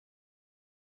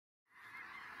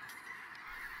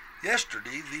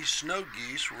Yesterday, these snow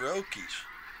geese were Okies.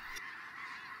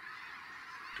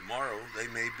 Tomorrow, they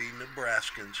may be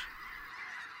Nebraskans.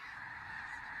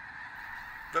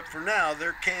 But for now,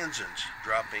 they're Kansans,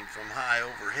 dropping from high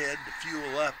overhead to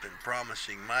fuel up and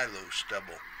promising Milo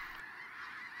stubble.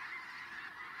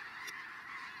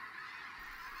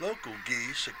 Local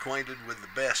geese, acquainted with the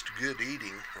best good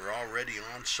eating, are already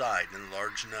on site in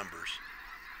large numbers,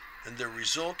 and the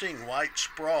resulting white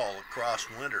sprawl across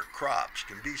winter crops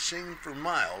can be seen for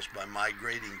miles by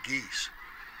migrating geese.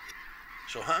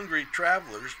 So hungry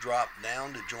travelers drop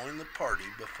down to join the party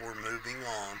before moving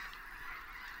on.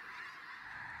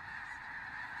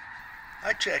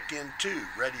 I check in too,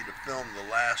 ready to film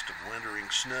the last of wintering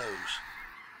snows.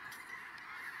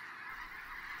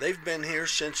 They've been here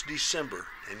since December,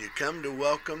 and you come to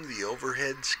welcome the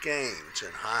overhead skeins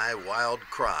and high wild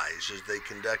cries as they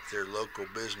conduct their local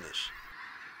business.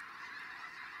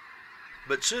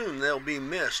 But soon they'll be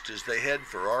missed as they head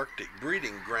for Arctic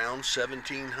breeding grounds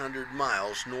 1,700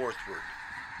 miles northward.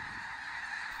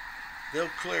 They'll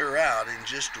clear out in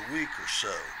just a week or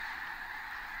so.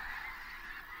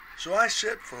 So I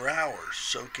sit for hours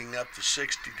soaking up the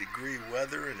 60-degree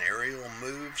weather and aerial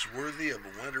moves worthy of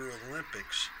a Winter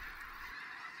Olympics.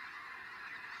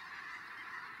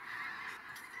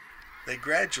 They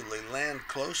gradually land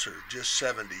closer, just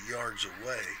 70 yards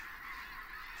away,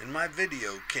 and my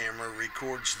video camera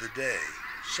records the day,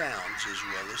 sounds as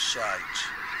well as sights.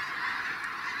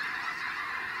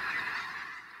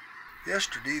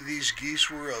 Yesterday these geese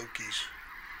were Okies.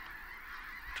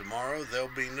 Tomorrow they'll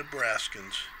be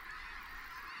Nebraskans.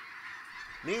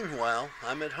 Meanwhile,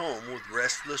 I'm at home with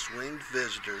restless winged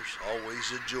visitors,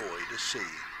 always a joy to see.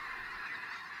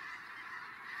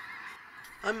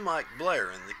 I'm Mike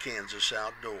Blair in the Kansas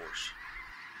outdoors.